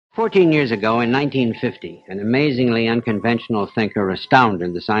14 years ago, in 1950, an amazingly unconventional thinker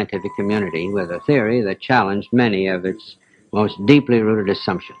astounded the scientific community with a theory that challenged many of its most deeply rooted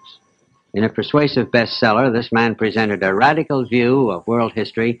assumptions. In a persuasive bestseller, this man presented a radical view of world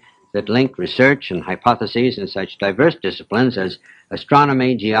history that linked research and hypotheses in such diverse disciplines as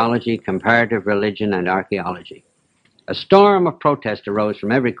astronomy, geology, comparative religion, and archaeology. A storm of protest arose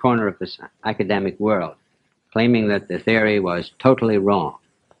from every corner of the academic world, claiming that the theory was totally wrong.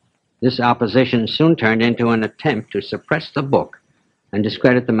 This opposition soon turned into an attempt to suppress the book and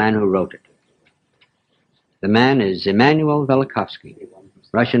discredit the man who wrote it. The man is Immanuel Velikovsky,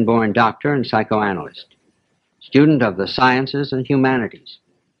 Russian-born doctor and psychoanalyst, student of the sciences and humanities,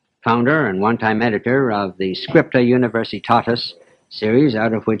 founder and one-time editor of the Scripta Universitatis series,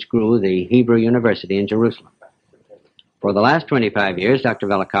 out of which grew the Hebrew University in Jerusalem. For the last 25 years, Dr.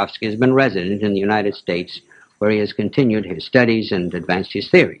 Velikovsky has been resident in the United States, where he has continued his studies and advanced his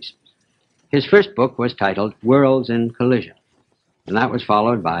theories. His first book was titled Worlds in Collision, and that was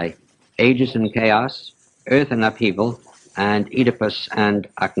followed by Ages in Chaos, Earth in Upheaval, and Oedipus and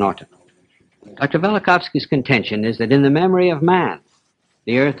Akhenaten. Dr. Velikovsky's contention is that in the memory of man,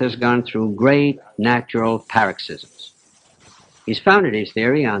 the Earth has gone through great natural paroxysms. He's founded his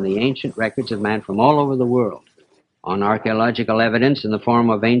theory on the ancient records of man from all over the world, on archaeological evidence in the form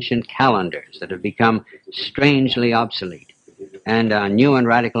of ancient calendars that have become strangely obsolete, and on new and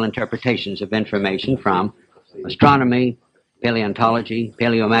radical interpretations of information from astronomy, paleontology,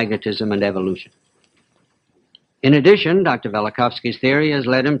 paleomagnetism, and evolution. In addition, Dr. Velikovsky's theory has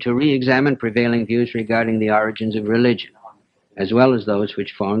led him to re-examine prevailing views regarding the origins of religion, as well as those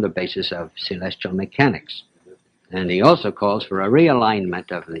which form the basis of celestial mechanics. And he also calls for a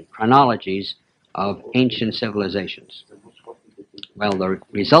realignment of the chronologies of ancient civilizations. Well, the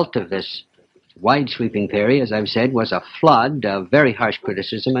result of this wide-sweeping theory, as I've said, was a flood of very harsh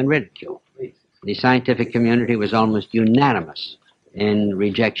criticism and ridicule. The scientific community was almost unanimous in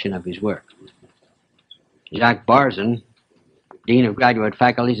rejection of his work. Jacques Barzun, Dean of Graduate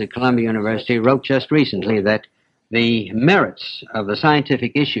Faculties at Columbia University, wrote just recently that the merits of the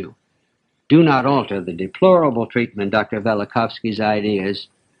scientific issue do not alter the deplorable treatment Dr. Velikovsky's ideas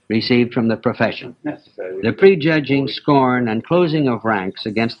received from the profession. The prejudging scorn and closing of ranks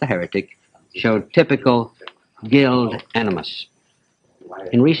against the heretic showed typical guild animus.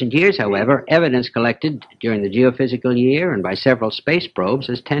 In recent years, however, evidence collected during the geophysical year and by several space probes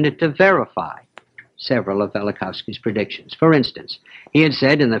has tended to verify several of Velikovsky's predictions. For instance, he had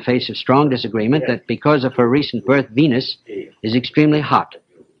said in the face of strong disagreement that because of her recent birth, Venus is extremely hot,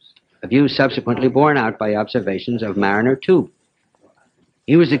 a view subsequently borne out by observations of Mariner 2.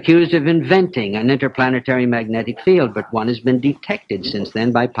 He was accused of inventing an interplanetary magnetic field, but one has been detected since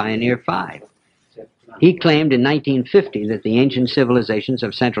then by Pioneer 5. He claimed in 1950 that the ancient civilizations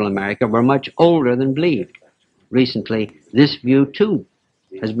of Central America were much older than believed. Recently, this view, too,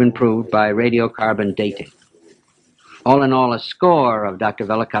 has been proved by radiocarbon dating. All in all, a score of Dr.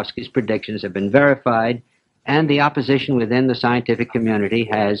 Velikovsky's predictions have been verified, and the opposition within the scientific community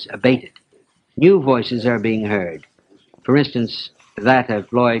has abated. New voices are being heard. For instance, that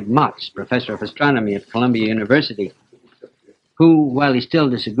of Lloyd Motz, professor of astronomy at Columbia University, who, while he still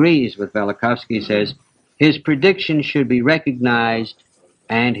disagrees with Velikovsky, says his predictions should be recognized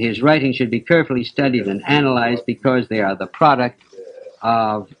and his writings should be carefully studied and analyzed because they are the product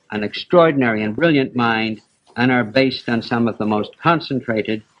of an extraordinary and brilliant mind and are based on some of the most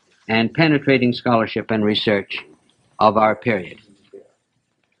concentrated and penetrating scholarship and research of our period.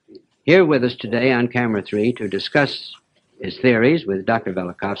 Here with us today on Camera 3 to discuss his theories with Dr.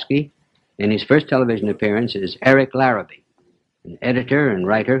 Velikovsky in his first television appearance is Eric Larrabee, an editor and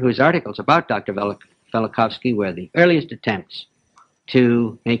writer whose articles about Dr. Velikovsky were the earliest attempts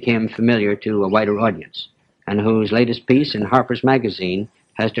to make him familiar to a wider audience, and whose latest piece in Harper's Magazine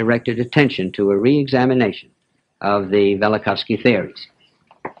has directed attention to a re-examination of the Velikovsky theories.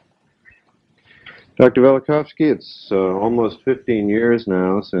 Dr. Velikovsky, it's almost 15 years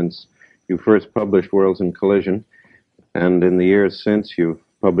now since you first published Worlds in Collision, and in the years since you've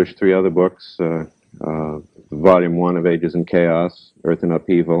published 3 other books, Volume 1 of Ages in Chaos, Earth in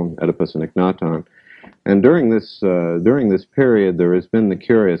Upheaval, Oedipus and Akhenaten. And during this period, there has been the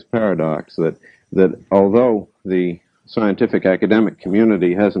curious paradox that although the scientific academic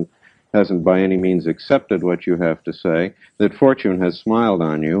community hasn't by any means accepted what you have to say, that fortune has smiled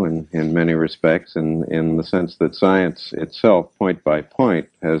on you in many respects, in the sense that science itself, point by point,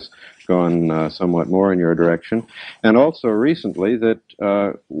 has gone somewhat more in your direction. And also recently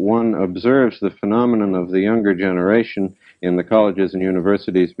that one observes the phenomenon of the younger generation in the colleges and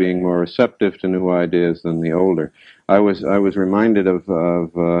universities being more receptive to new ideas than the older. I was reminded of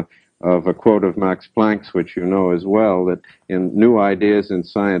a quote of Max Planck's, which you know as well, that in new ideas in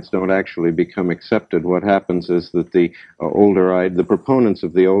science don't actually become accepted. What happens is that the the proponents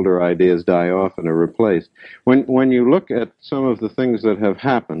of the older ideas die off and are replaced. When you look at some of the things that have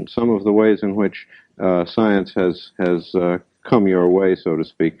happened, some of the ways in which science has come your way, so to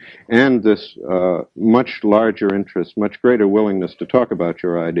speak, and this much larger interest, much greater willingness to talk about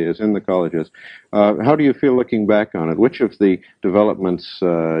your ideas in the colleges. How do you feel looking back on it? Which of the developments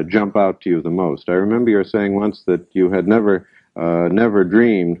jump out to you the most? I remember you saying once that you had never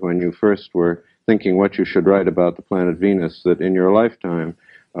dreamed when you first were thinking what you should write about the planet Venus, that in your lifetime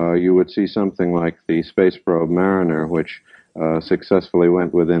you would see something like the space probe Mariner, which successfully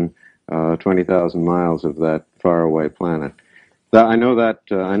went within 20,000 miles of that faraway planet. I know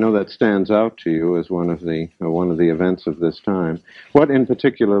that stands out to you as one of the events of this time. What in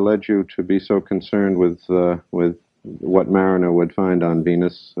particular led you to be so concerned with what Mariner would find on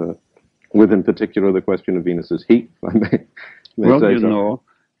Venus? With in particular the question of Venus's heat, if I may well, say you so. know,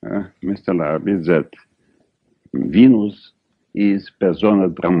 Mr. Larby, that Venus is persona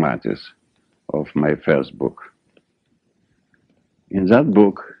dramatis of my first book. In that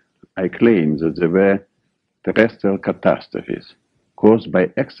book, I claim that there were terrestrial catastrophes caused by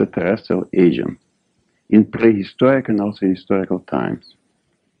extraterrestrial agents in prehistoric and also historical times.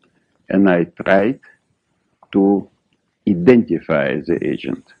 And I tried to identify the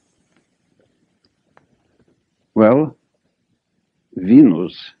agent. Well,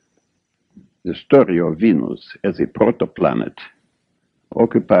 Venus, the story of Venus as a protoplanet,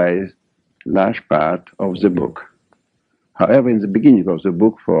 occupies large part of the book. However, in the beginning of the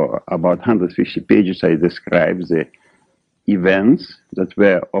book, for about 150 pages, I describe the events that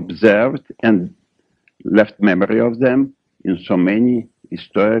were observed and left memory of them in so many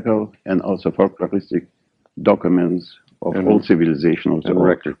historical and also folkloristic documents of all civilization of the world.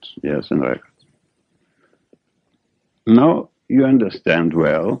 Records. Yes, and records. Now you understand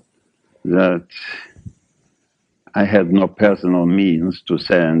well that I had no personal means to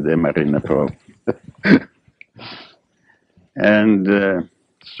send a Mariner probe. And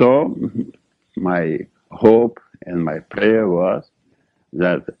so my hope and my prayer was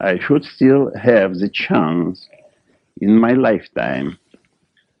that I should still have the chance in my lifetime,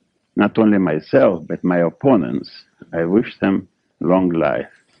 not only myself, but my opponents, I wish them long life,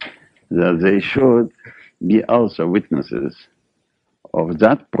 that they should be also witnesses of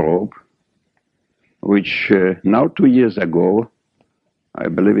that probe, which now 2 years ago, I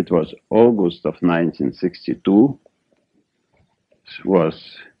believe it was August of 1962,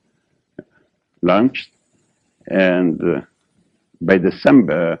 was launched, and by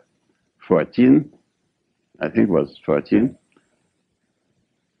December 14, I think it was 14,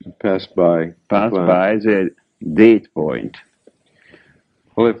 Passed by the date point.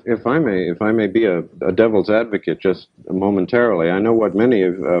 Well, if I may be a devil's advocate just momentarily, I know what many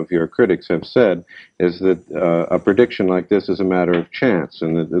of your critics have said is that a prediction like this is a matter of chance,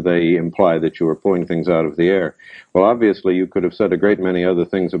 and that they imply that you are pulling things out of the air. Well, obviously, you could have said a great many other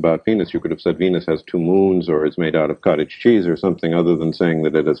things about Venus. You could have said Venus has 2 moons, or is made out of cottage cheese, or something other than saying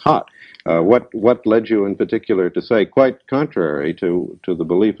that it is hot. What led you in particular to say, quite contrary to the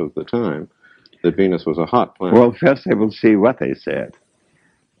belief of the time, that Venus was a hot planet? Well, first I will say what I said.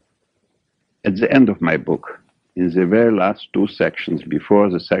 At the end of my book, in the very last 2 sections, before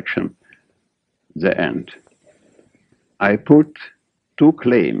the section, the end, I put 2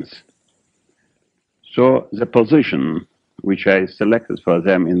 claims. So the position which I selected for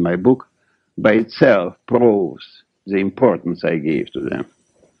them in my book by itself proves the importance I gave to them.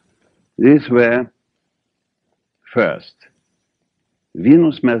 These were, first,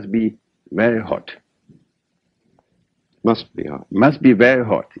 Venus must be very hot. Must be hot. Must be very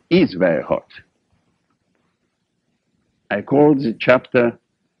hot, is very hot. I called the chapter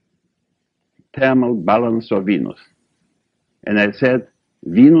Thermal Balance of Venus. And I said,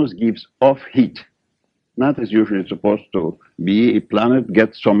 Venus gives off heat. Not as usually supposed to be, a planet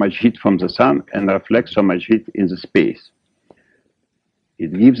gets so much heat from the sun and reflects so much heat in the space.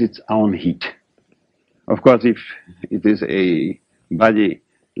 It gives its own heat. Of course, if it is a body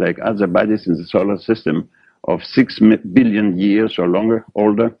like other bodies in the solar system, of 6 billion years or longer,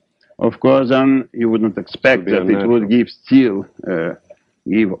 older, of course, then you wouldn't expect that it would give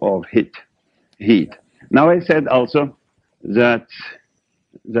off heat. Now I said also that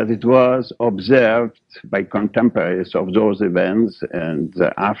it was observed by contemporaries of those events and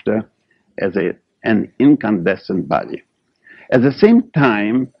after as an incandescent body. At the same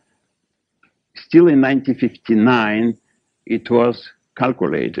time, still in 1959, it was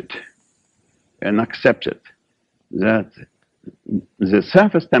calculated and accepted that the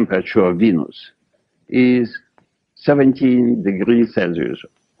surface temperature of Venus is 17 degrees Celsius,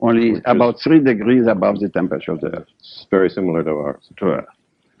 only about 3 degrees above the temperature of the Earth. It's very similar to ours. To Earth.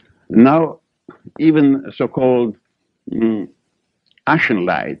 Now, even so-called ashen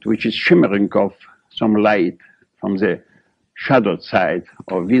light, which is shimmering off some light from the shadowed side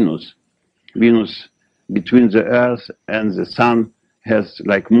of Venus. Venus, between the Earth and the Sun, has,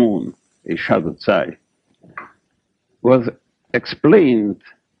 like moon, a shadowed side, was explained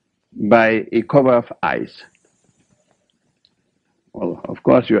by a cover of ice. Well, of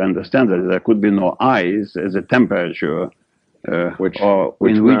course, you understand that there could be no ice as a temperature in which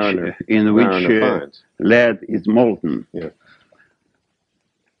lead is molten. Yeah.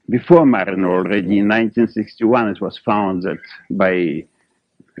 Before Mariner, already in 1961, it was found that by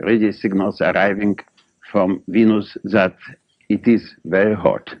radio signals arriving from Venus that it is very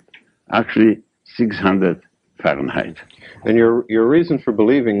hot, actually 600 Fahrenheit. And your reason for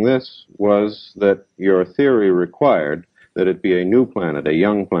believing this was that your theory required that it be a new planet, a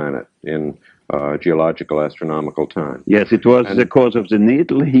young planet in geological astronomical time. Yes, it was the cause of the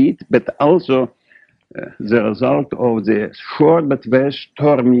natal heat, but also the result of the short but very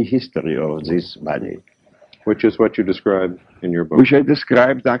stormy history of this body. Which is what you described in your book. Which I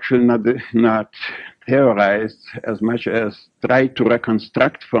described, actually not theorized as much as tried to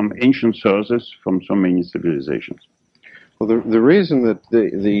reconstruct from ancient sources from so many civilizations. Well, the reason that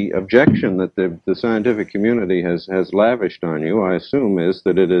the objection that the scientific community has lavished on you, I assume, is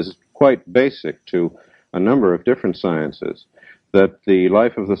that it is quite basic to a number of different sciences. That the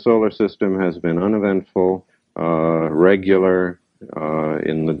life of the solar system has been uneventful, regular,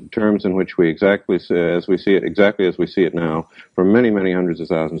 in the terms in which we exactly as we see it now, for many, many hundreds of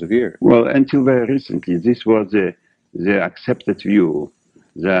thousands of years. Well, until very recently, this was the accepted view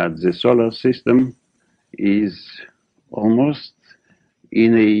that the solar system is almost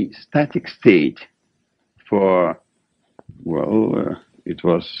in a static state for, well, it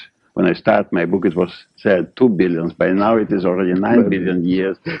was, when I started my book, it was said 2 billion. By now it is already 9 billion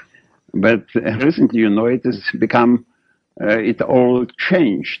years. But recently, you know, it has become, it all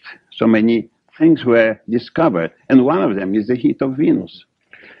changed. So many things were discovered. And one of them is the heat of Venus.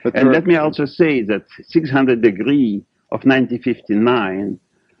 And let me also say that 600 degree of 1959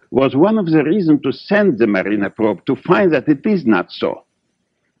 was one of the reasons to send the Mariner probe to find that it is not so.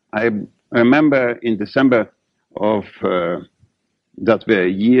 I remember in December of that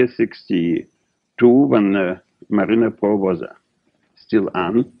very year 62, when Mariner probe was still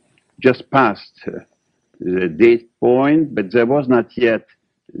on, just past the date point, but there was not yet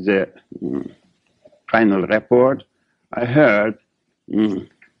the final report. I heard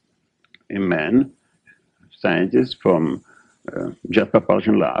a man, scientist from Jet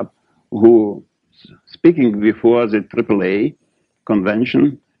Propulsion Lab, who, speaking before the AAA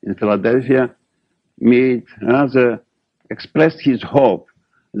convention in Philadelphia, made rather expressed his hope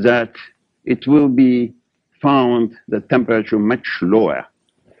that it will be found the temperature much lower.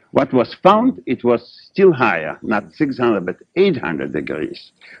 What was found, it was still higher, not 600, but 800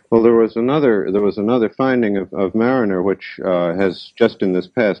 degrees. Well, there was another finding of Mariner, which has just in this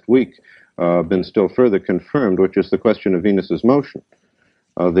past week been still further confirmed, which is the question of Venus's motion.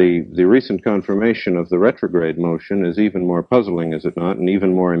 The recent confirmation of the retrograde motion is even more puzzling, is it not, and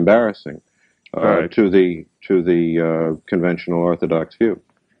even more embarrassing to the conventional Orthodox view.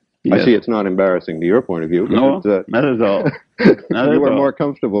 Yes. I see it's not embarrassing to your point of view. No, not at all. Not you were more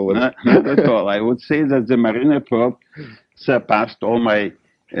comfortable with it. Not at all. I would say that the Mariner probe surpassed all my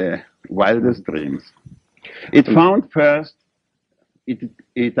wildest dreams. It found first,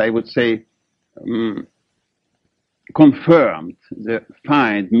 I would say, confirmed the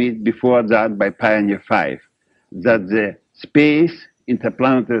find made before that by Pioneer 5, that the space,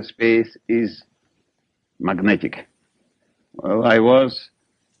 interplanetary space, is magnetic. Well, I was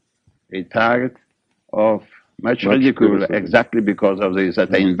a target of much ridicule exactly because of this,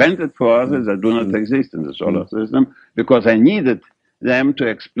 that I invented forces that do not exist in the solar system, because I needed them to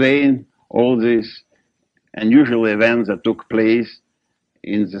explain all these unusual events that took place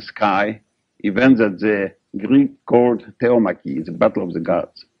in the sky, events that the Greek called theomachy, the battle of the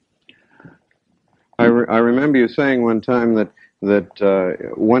gods. I remember you saying one time that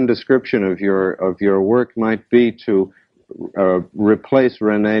one description of your work might be to replace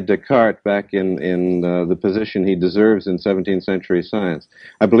René Descartes back in the position he deserves in 17th century science.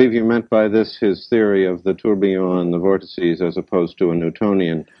 I believe you meant by this his theory of the tourbillon and the vortices as opposed to a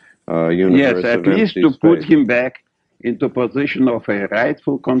Newtonian universe. Yes, at least to put him back into position of a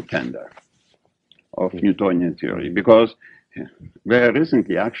rightful contender of Newtonian theory. Because very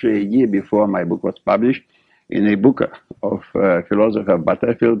recently, actually a year before my book was published, in a book of philosopher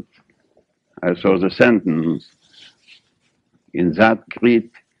Butterfield, I saw the sentence, in that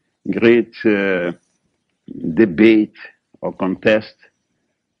great debate or contest,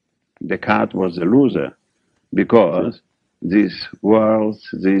 Descartes was the loser, because these worlds,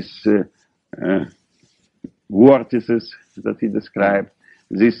 these vortices that he described,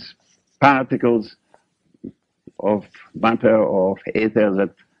 these particles of matter or of ether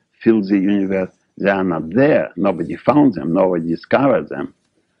that fill the universe, they are not there. Nobody found them, nobody discovered them.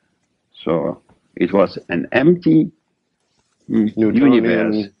 So it was an empty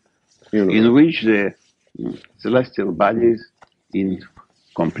universe in which the celestial bodies, in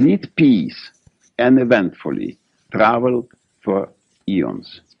complete peace and eventfully, travel for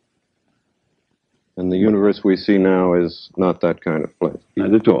eons. And the universe we see now is not that kind of place.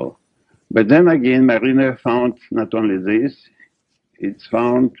 Not at all. But then again, Mariner found not only this, it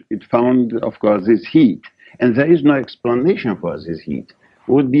found, of course, this heat. And there is no explanation for this heat.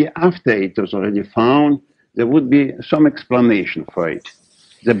 It would be after it was already found, there would be some explanation for it.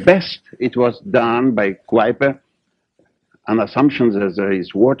 The best it was done by Kuiper on assumptions that there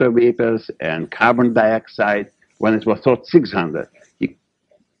is water vapors and carbon dioxide when it was thought 600.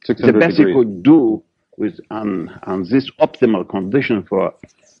 The best he could do with on this optimal condition for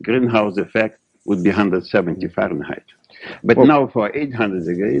greenhouse effect would be 170 Fahrenheit. But now for 800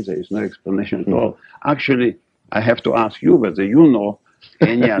 degrees, there is no explanation at all. Actually, I have to ask you whether you know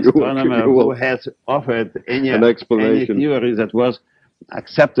any astronomer who has offered any theory that was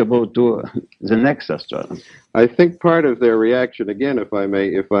acceptable to the next astronomer. I think part of their reaction, again, if I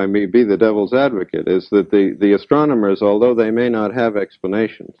may be the devil's advocate, is that the astronomers, although they may not have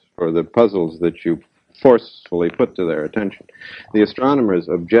explanations for the puzzles that you forcefully put to their attention, the astronomers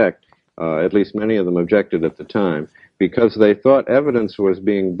object, at least many of them objected at the time, because they thought evidence was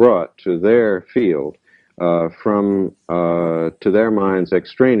being brought to their field from, to their minds,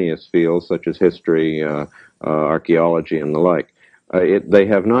 extraneous fields such as history, archaeology, and the like. They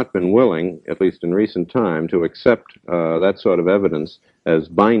have not been willing, at least in recent time, to accept that sort of evidence as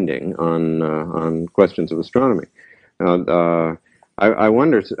binding on questions of astronomy. I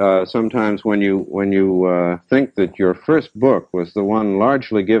wonder sometimes when you think that your first book was the one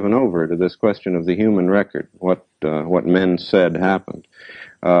largely given over to this question of the human record, what men said happened,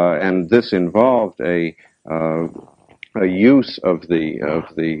 and this involved a use of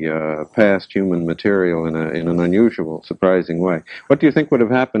the past human material in an unusual, surprising way. What do you think would have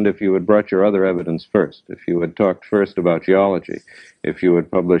happened if you had brought your other evidence first? If you had talked first about geology? If you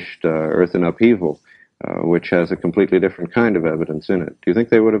had published Earth in Upheaval, which has a completely different kind of evidence in it? Do you think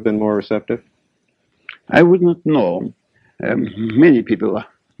they would have been more receptive? I would not know. Many people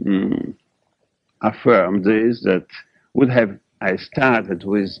affirm this, that would have I started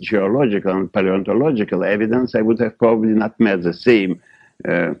with geological and paleontological evidence, I would have probably not met the same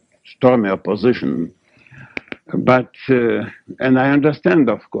stormy opposition. But, and I understand,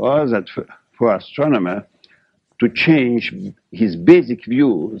 of course, that for astronomer to change his basic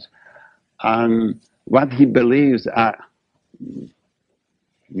views on what he believes are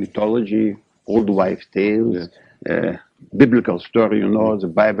mythology, old wives' tales, biblical story. You know, the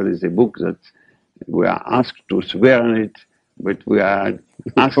Bible is a book that we are asked to swear on it, but we are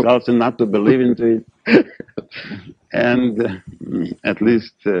asked also not to believe into it. And at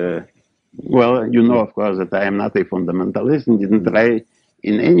least, well, you know, of course, that I am not a fundamentalist and didn't try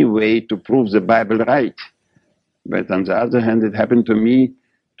in any way to prove the Bible right. But on the other hand, it happened to me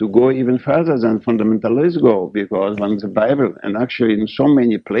to go even further than fundamentalists go, because when the Bible, and actually in so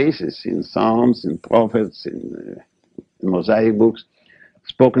many places, in Psalms, in prophets, in Mosaic books,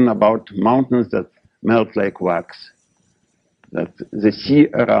 spoken about mountains that melt like wax, that the sea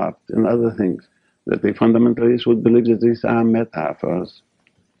erupt, and other things, that the fundamentalists would believe that these are metaphors.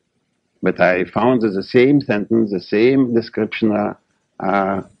 But I found that the same sentence, the same description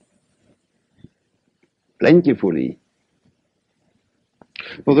are plentifully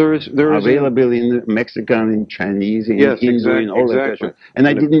there is available in Mexican, in Chinese, in Hindu, in all that. And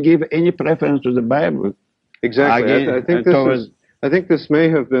I didn't give any preference to the Bible. Exactly. Again, I think this may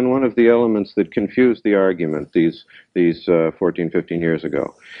have been one of the elements that confused the argument these 14, 15 years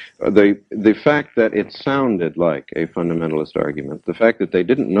ago. The fact that it sounded like a fundamentalist argument, the fact that they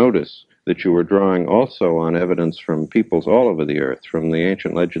didn't notice that you were drawing also on evidence from peoples all over the earth, from the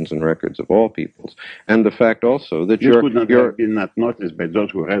ancient legends and records of all peoples, and the fact also that you could not have been not noticed by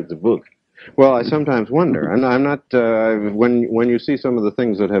those who read the book. Well, I sometimes wonder, and I'm not. When you see some of the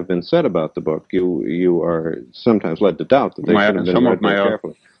things that have been said about the book, you are sometimes led to doubt that they should have been read more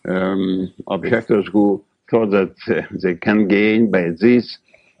carefully. Objectors who thought that they can gain by this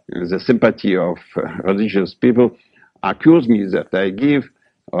the sympathy of religious people, accuse me that I give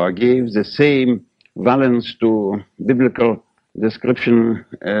or gave the same valence to biblical description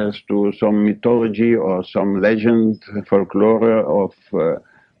as to some mythology or some legend, folklore of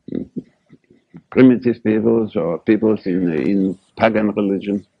primitive peoples or peoples in pagan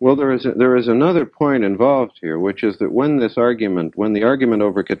religion. Well, there is another point involved here, which is that when the argument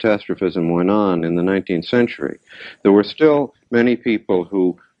over catastrophism went on in the 19th century, there were still many people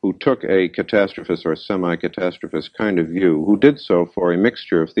who took a catastrophist or semi-catastrophist kind of view, who did so for a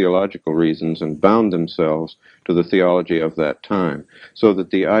mixture of theological reasons and bound themselves to the theology of that time, so that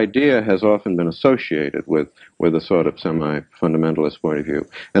the idea has often been associated with a sort of semi-fundamentalist point of view.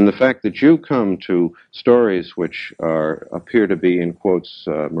 And the fact that you come to stories which appear to be, in quotes,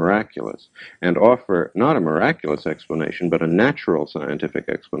 miraculous, and offer not a miraculous explanation, but a natural scientific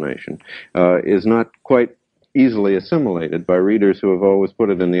explanation, is not quite easily assimilated by readers who have always put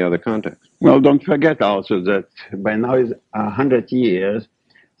it in the other context. Well, don't forget also that by now it's 100 years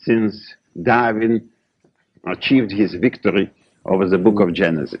since Darwin achieved his victory over the book of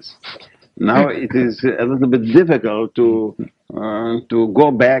Genesis. Now it is a little bit difficult to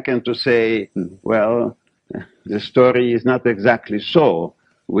go back and to say, well, the story is not exactly so.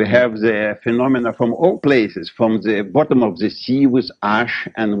 We have the phenomena from all places, from the bottom of the sea with ash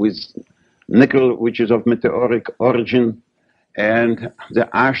and with nickel, which is of meteoric origin, and the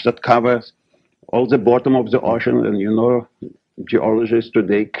ash that covers all the bottom of the ocean. And you know, geologists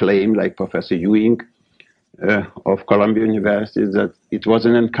today claim, like Professor Ewing of Columbia University, that it was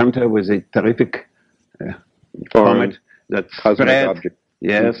an encounter with a terrific comet that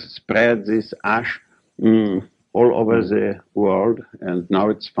spread this ash all over the world, and now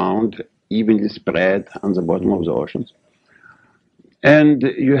it's found evenly spread on the bottom of the oceans. And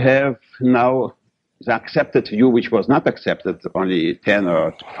you have now the accepted view, which was not accepted only 10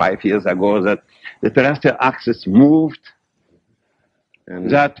 or 5 years ago, that the terrestrial axis moved, and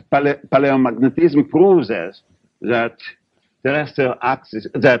that paleomagnetism proves us that terrestrial axis,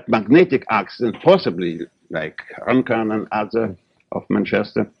 that magnetic axis, and possibly like Runcorn and other of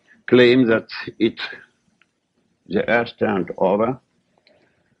Manchester, claim that the Earth turned over.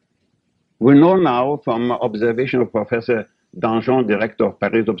 We know now from observation of Professor Danjon, director of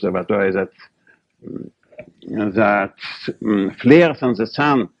Paris Observatory, that flares on the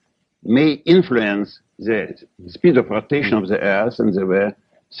sun may influence the speed of rotation of the Earth, and there were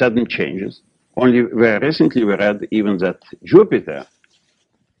sudden changes. Only very recently we read even that Jupiter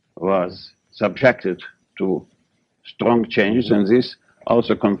was subjected to strong changes, and this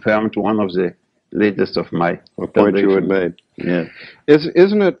also confirmed one of the latest of my points you had made. Yeah.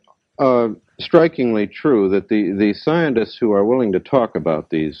 Isn't it strikingly true that the scientists who are willing to talk about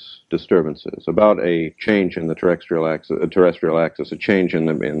these disturbances, about a change in the terrestrial axis, a change in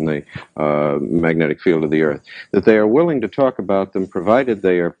the magnetic field of the Earth, that they are willing to talk about them provided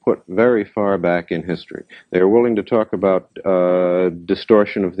they are put very far back in history? They are willing to talk about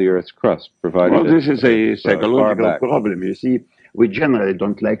distortion of the Earth's crust, provided. Well, this is a psychological problem. You see, we generally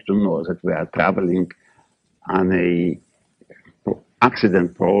don't like to know that we are traveling on a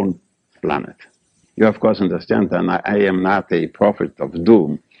accident-prone planet. You, of course, understand that I am not a prophet of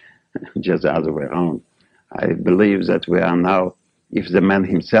doom, just the other way around. I believe that we are now, if the man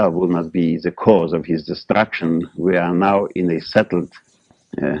himself will not be the cause of his destruction, we are now in a settled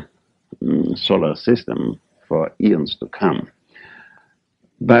solar system for eons to come.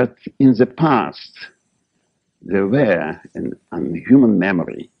 But in the past, there were, in human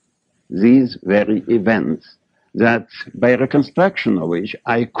memory, these very events that by reconstruction of which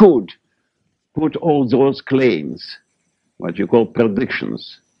I could put all those claims, what you call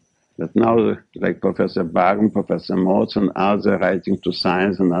predictions, that now, like Professor Barham, Professor Motz, and others writing to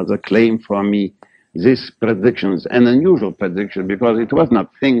Science and others claim for me these predictions, an unusual prediction, because it was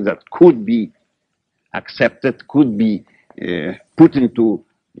not things that could be accepted, could be put into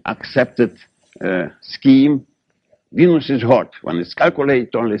accepted scheme. Venus is hot. When it's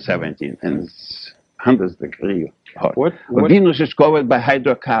calculated, only 17, and it's 100 degrees hot. What? Venus is covered by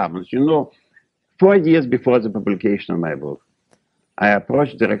hydrocarbons. You know, 4 years before the publication of my book, I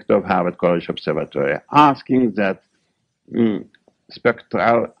approached the director of Harvard College Observatory asking that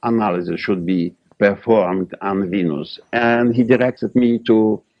spectral analysis should be performed on Venus. And he directed me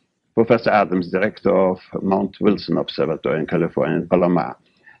to Professor Adams, director of Mount Wilson Observatory in California, in Palomar,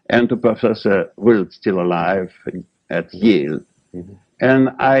 and to Professor Wilt, still alive, at Yale. Mm-hmm. And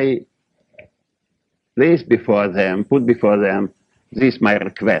I put before them this my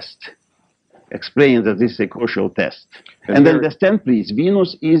request, explain that this is a crucial test. And understand, please,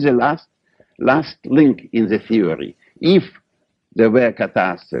 Venus is the last link in the theory. If there were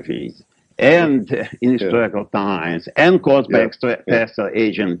catastrophes, and in historical times, and caused by extraterrestrial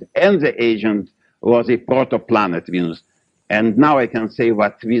agent, and the agent was a protoplanet Venus. And now I can say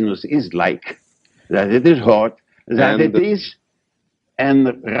what Venus is like, that it is hot, that it is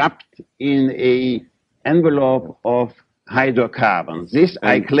wrapped in a envelope of hydrocarbons. This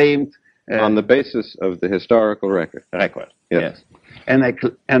I claimed on the basis of the historical record. Yes. And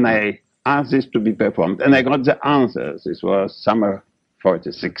I asked this to be performed, and I got the answers. This was summer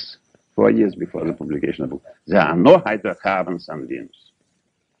 46, 4 years before the publication of the book. There are no hydrocarbons on Venus,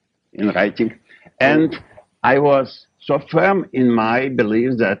 in writing. And I was so firm in my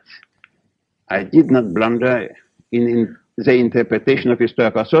belief that I did not blunder in the interpretation of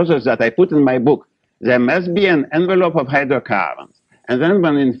historical sources that I put in my book. There must be an envelope of hydrocarbons. And then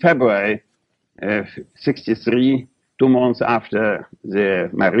when in February 63, 2 months after the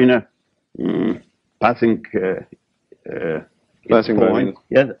Mariner passing point,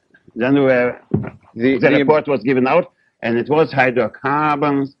 yes, then the report was given out, and it was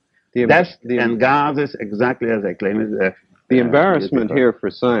hydrocarbons, dust and gases, exactly as I claimed it. The embarrassment here for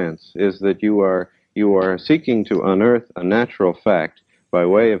science is that you are seeking to unearth a natural fact by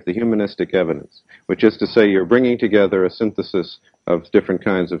way of the humanistic evidence, which is to say you're bringing together a synthesis of different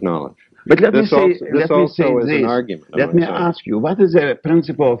kinds of knowledge. But let me say this. An argument. Let me ask you, what is the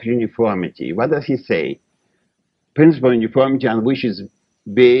principle of uniformity? What does he say? Principle of uniformity on which is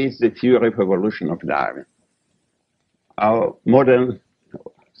based the theory of evolution of Darwin. Our modern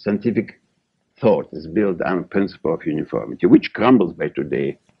scientific thought is built on principle of uniformity, which crumbles by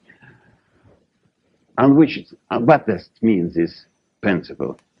today. And what does it mean, this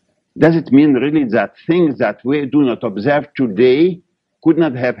principle? Does it mean really that things that we do not observe today could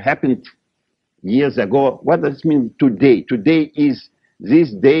not have happened years ago? What does it mean today? Today is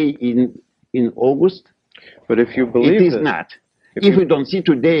this day in August? But if you believe it is not. If you don't see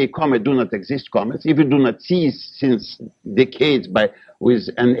today a comet, do not exist comets. If you do not see since decades with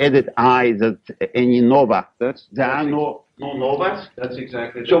an added eye that any nova, there are no novas. That's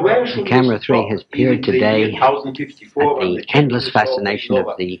exactly. So where should Camera 3 has appeared today at the endless fascination of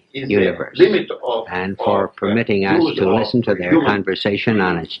the universe, and for permitting us to listen to their conversation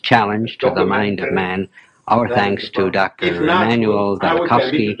on its challenge to the mind of man. Our thanks to Dr. Immanuel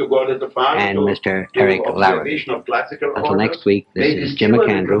Velikovsky and Mr. Eric Larrabee. Until next week, this is Jim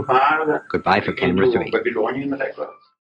McAndrew. Goodbye for Camera 3.